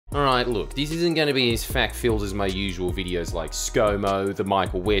Alright, look, this isn't going to be as fact-filled as my usual videos like ScoMo, the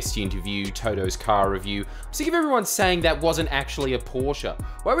Michael West interview, Toto's car review. I'm sick of everyone saying that wasn't actually a Porsche.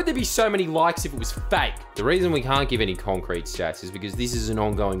 Why would there be so many likes if it was fake? The reason we can't give any concrete stats is because this is an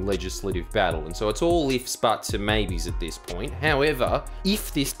ongoing legislative battle, and so it's all ifs, buts, and maybes at this point. However,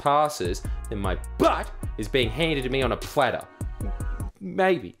 if this passes, then my butt is being handed to me on a platter.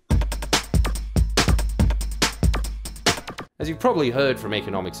 Maybe. As you've probably heard from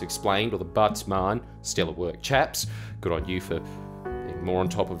Economics Explained or the Butts Man, stellar work chaps, good on you for being more on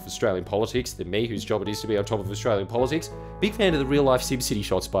top of Australian politics than me, whose job it is to be on top of Australian politics. Big fan of the real life SimCity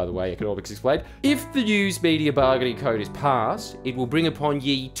shots, by the way, Economics Explained. If the News Media Bargaining Code is passed, it will bring upon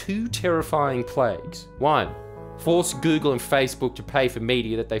ye two terrifying plagues. One, force Google and Facebook to pay for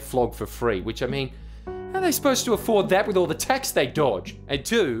media that they flog for free, which I mean, how are they supposed to afford that with all the tax they dodge? And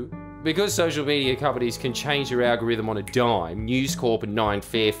two, because social media companies can change their algorithm on a dime, News Corp and 9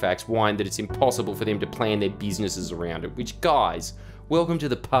 Fairfax whine that it's impossible for them to plan their businesses around it, which, guys, welcome to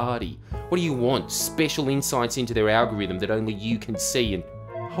the party. What do you want? Special insights into their algorithm that only you can see, and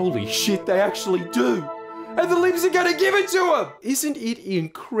holy shit, they actually do! And the Libs are gonna give it to them! Isn't it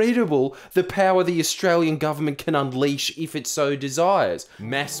incredible the power the Australian government can unleash if it so desires?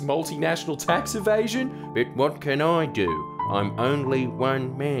 Mass multinational tax evasion? But what can I do? I'm only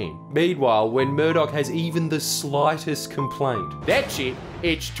one man. Meanwhile, when Murdoch has even the slightest complaint, that's it,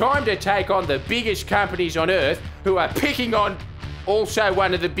 it's time to take on the biggest companies on Earth who are picking on also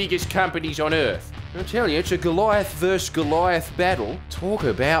one of the biggest companies on Earth. I tell you, it's a Goliath versus Goliath battle. Talk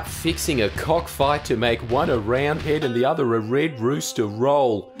about fixing a cockfight to make one a roundhead and the other a red rooster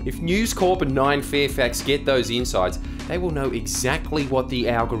roll. If News Corp and 9 Fairfax get those insights, they will know exactly what the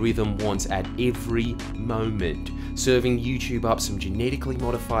algorithm wants at every moment, serving YouTube up some genetically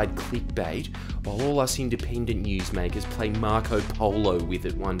modified clickbait, while all us independent newsmakers play Marco Polo with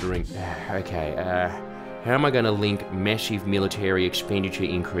it, wondering, how am I going to link massive military expenditure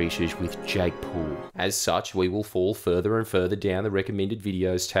increases with Jake Paul? As such, we will fall further and further down the recommended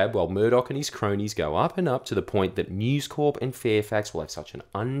videos tab while Murdoch and his cronies go up and up to the point that News Corp and Fairfax will have such an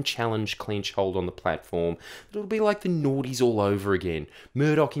unchallenged clench hold on the platform that it'll be like the noughties all over again.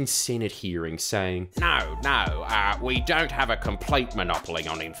 Murdoch in Senate hearings saying, No, we don't have a complete monopoly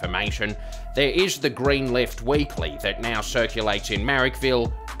on information. There is the Green Left Weekly that now circulates in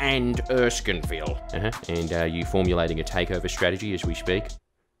Marrickville and Erskineville. And are you formulating a takeover strategy as we speak?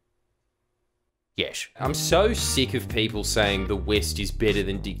 Yes. I'm so sick of people saying the West is better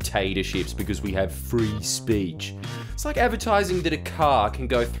than dictatorships because we have free speech. It's like advertising that a car can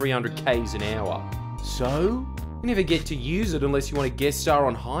go 300 k's an hour. So? You never get to use it unless you want to guest star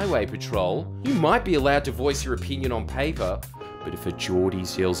on Highway Patrol. You might be allowed to voice your opinion on paper, but if a Geordie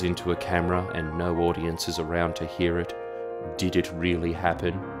yells into a camera and no audience is around to hear it, did it really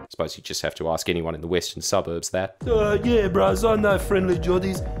happen? I suppose you just have to ask anyone in the western suburbs that. Yeah, bros, I know friendly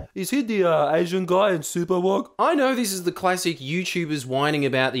Geordies. Is he the Asian guy in Superwalk? I know this is the classic YouTubers whining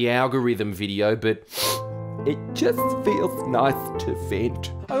about the algorithm video, but it just feels nice to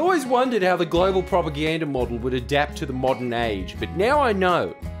vent. I always wondered how the global propaganda model would adapt to the modern age, but now I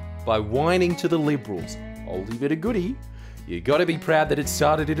know. By whining to the Liberals, oldie but a goodie, you gotta be proud that it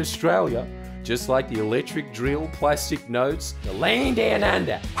started in Australia. Just like the electric drill, plastic notes, the land down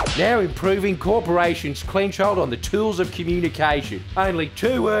under. Now improving corporations' clench hold on the tools of communication. Only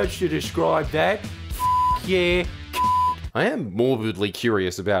 2 words to describe that. Yeah. I am morbidly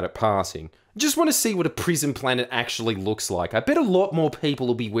curious about it passing. I just want to see what a prison planet actually looks like. I bet a lot more people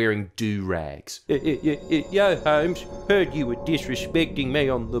will be wearing do-rags. Yo, Holmes, heard you were disrespecting me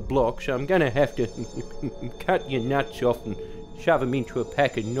on the block, so I'm gonna have to cut your nuts off and shove them into a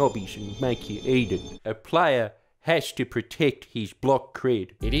pack of knobbies and make you eat it. A player has to protect his block cred.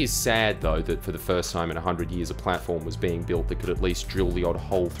 It is sad, though, that for the first time in 100 years a platform was being built that could at least drill the odd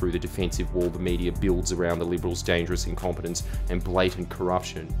hole through the defensive wall the media builds around the Liberals' dangerous incompetence and blatant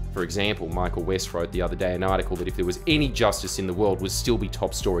corruption. For example, Michael West wrote the other day an article that if there was any justice in the world would still be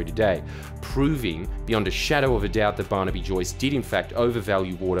top story today, proving beyond a shadow of a doubt that Barnaby Joyce did in fact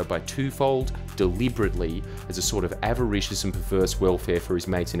overvalue water by twofold, deliberately, as a sort of avaricious and perverse welfare for his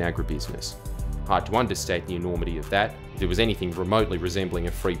mates in agribusiness. Hard to understate the enormity of that. If there was anything remotely resembling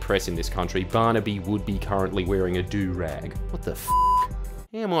a free press in this country, Barnaby would be currently wearing a do-rag. What the f***?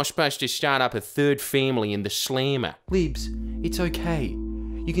 How am I supposed to start up a third family in the slammer? Libs, it's okay.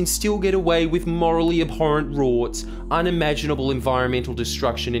 You can still get away with morally abhorrent rorts, unimaginable environmental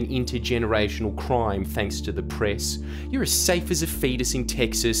destruction and intergenerational crime thanks to the press. You're as safe as a fetus in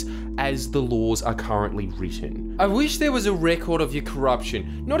Texas as the laws are currently written. I wish there was a record of your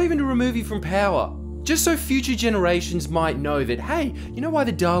corruption, not even to remove you from power, Just so future generations might know that, hey, you know why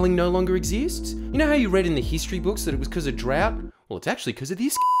the Darling no longer exists? You know how you read in the history books that it was because of drought? Well, it's actually because of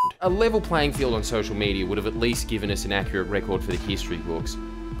this. A level playing field on social media would have at least given us an accurate record for the history books.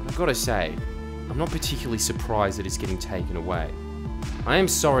 But I've got to say, I'm not particularly surprised that it's getting taken away. I am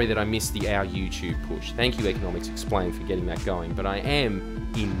sorry that I missed the Our YouTube push. Thank you, Economics Explained, for getting that going, but I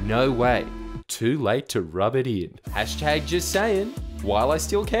am in no way too late to rub it in. Hashtag just saying, while I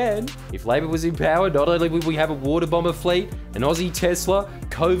still can. If Labor was in power, not only would we have a water bomber fleet, an Aussie Tesla,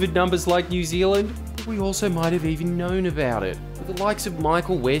 COVID numbers like New Zealand, but we also might have even known about it. With the likes of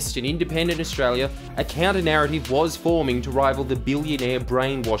Michael West and Independent Australia, a counter-narrative was forming to rival the billionaire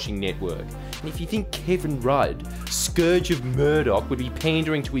brainwashing network. And if you think Kevin Rudd, scourge of Murdoch, would be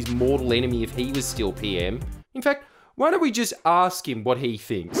pandering to his mortal enemy if he was still PM, in fact, why don't we just ask him what he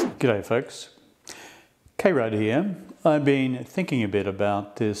thinks? G'day folks. K-Rudd here. I've been thinking a bit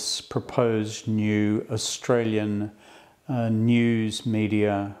about this proposed new Australian news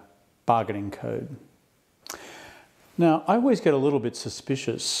media bargaining code. Now, I always get a little bit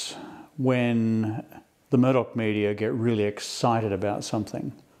suspicious when the Murdoch media get really excited about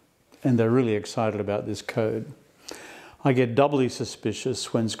something, and they're really excited about this code. I get doubly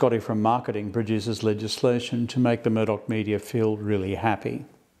suspicious when Scotty from marketing produces legislation to make the Murdoch media feel really happy.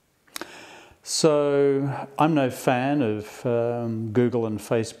 So I'm no fan of Google and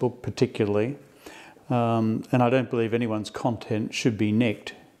Facebook particularly, and I don't believe anyone's content should be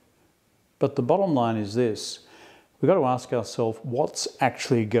nicked. But the bottom line is this: we've got to ask ourselves what's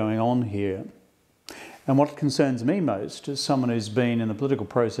actually going on here. And what concerns me most, as someone who's been in the political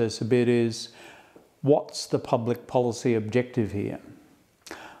process a bit, is what's the public policy objective here?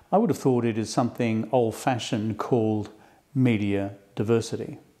 I would have thought it is something old-fashioned called media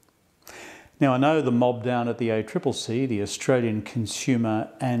diversity. Now, I know the mob down at the ACCC, the Australian Consumer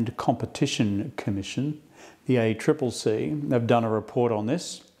and Competition Commission, the ACCC, they've done a report on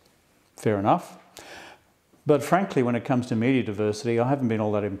this. Fair enough. But frankly, when it comes to media diversity, I haven't been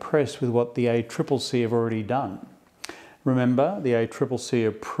all that impressed with what the ACCC have already done. Remember, the ACCC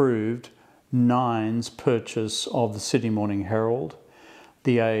approved Nine's purchase of the Sydney Morning Herald,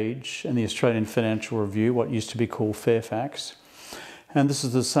 The Age and the Australian Financial Review, what used to be called Fairfax. And this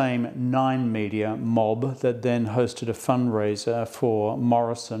is the same Nine media mob that then hosted a fundraiser for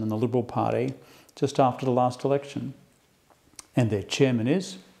Morrison and the Liberal Party just after the last election. And their chairman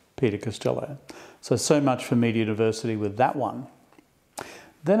is Peter Costello. So much for media diversity with that one.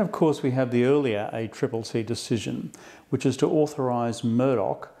 Then, of course, we have the earlier ACCC decision, which is to authorise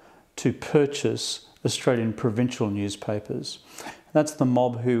Murdoch to purchase Australian provincial newspapers. That's the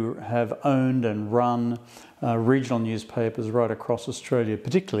mob who have owned and run regional newspapers right across Australia,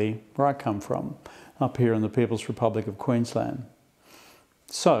 particularly where I come from, up here in the People's Republic of Queensland.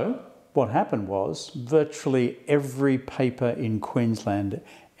 So what happened was virtually every paper in Queensland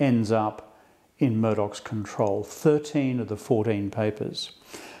ends up in Murdoch's control, 13 of the 14 papers.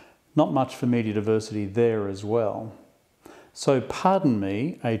 Not much for media diversity there as well. So pardon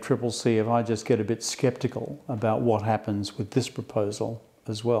me, ACCC, if I just get a bit sceptical about what happens with this proposal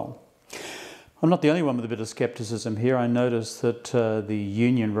as well. I'm not the only one with a bit of scepticism here. I noticed that the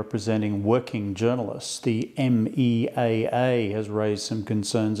union representing working journalists, the MEAA, has raised some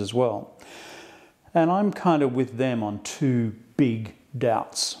concerns as well. And I'm kind of with them on two big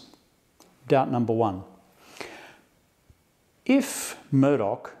doubts. Doubt number one: if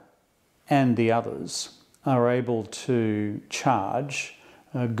Murdoch and the others are able to charge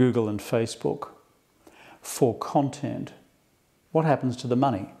Google and Facebook for content, what happens to the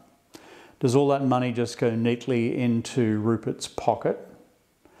money? Does all that money just go neatly into Rupert's pocket?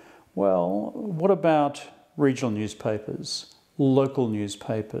 Well, what about regional newspapers, local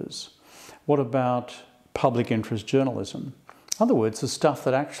newspapers? What about public interest journalism? In other words, the stuff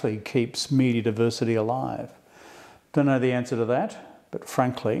that actually keeps media diversity alive. Don't know the answer to that, but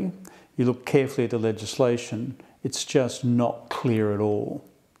frankly, you look carefully at the legislation, it's just not clear at all.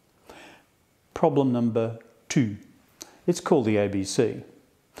 Problem number two, it's called the ABC.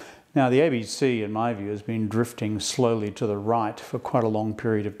 Now, the ABC, in my view, has been drifting slowly to the right for quite a long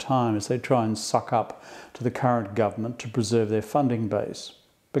period of time as they try and suck up to the current government to preserve their funding base.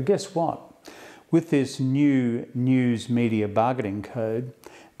 But guess what? With this new news media bargaining code,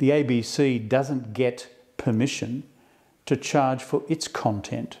 the ABC doesn't get permission to charge for its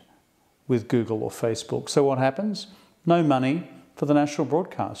content with Google or Facebook. So what happens? No money for the national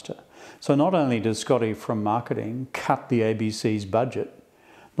broadcaster. So not only does Scotty from marketing cut the ABC's budget,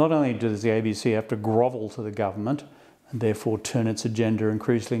 not only does the ABC have to grovel to the government and therefore turn its agenda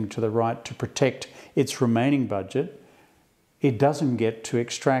increasingly to the right to protect its remaining budget, it doesn't get to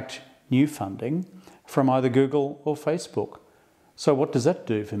extract new funding from either Google or Facebook. So what does that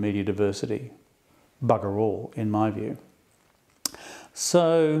do for media diversity? Bugger all, in my view.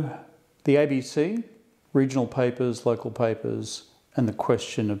 So the ABC, regional papers, local papers, and the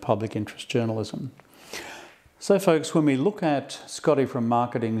question of public interest journalism. So folks, when we look at Scotty from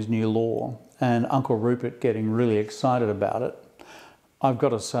Marketing's new law and Uncle Rupert getting really excited about it, I've got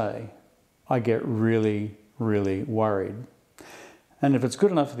to say, I get really, really worried. And if it's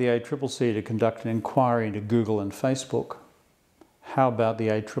good enough for the ACCC to conduct an inquiry into Google and Facebook, how about the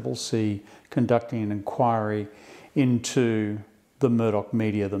ACCC conducting an inquiry into the Murdoch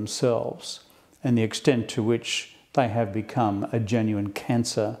media themselves and the extent to which they have become a genuine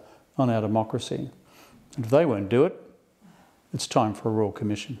cancer on our democracy? And if they won't do it, it's time for a Royal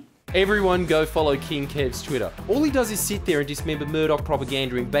Commission. Everyone go follow King Kev's Twitter. All he does is sit there and dismember Murdoch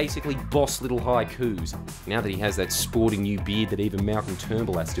propaganda in basically boss little haikus. Now that he has that sporting new beard that even Malcolm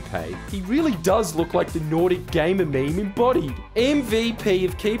Turnbull has to pay, he really does look like the Nordic gamer meme embodied. MVP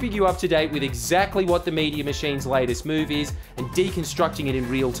of keeping you up to date with exactly what the media machine's latest move is and deconstructing it in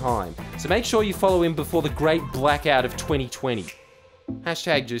real time. So make sure you follow him before the great blackout of 2020.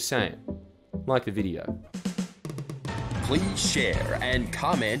 Hashtag just saying. Like the video. Please share and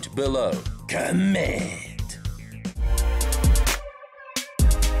comment below. Comment.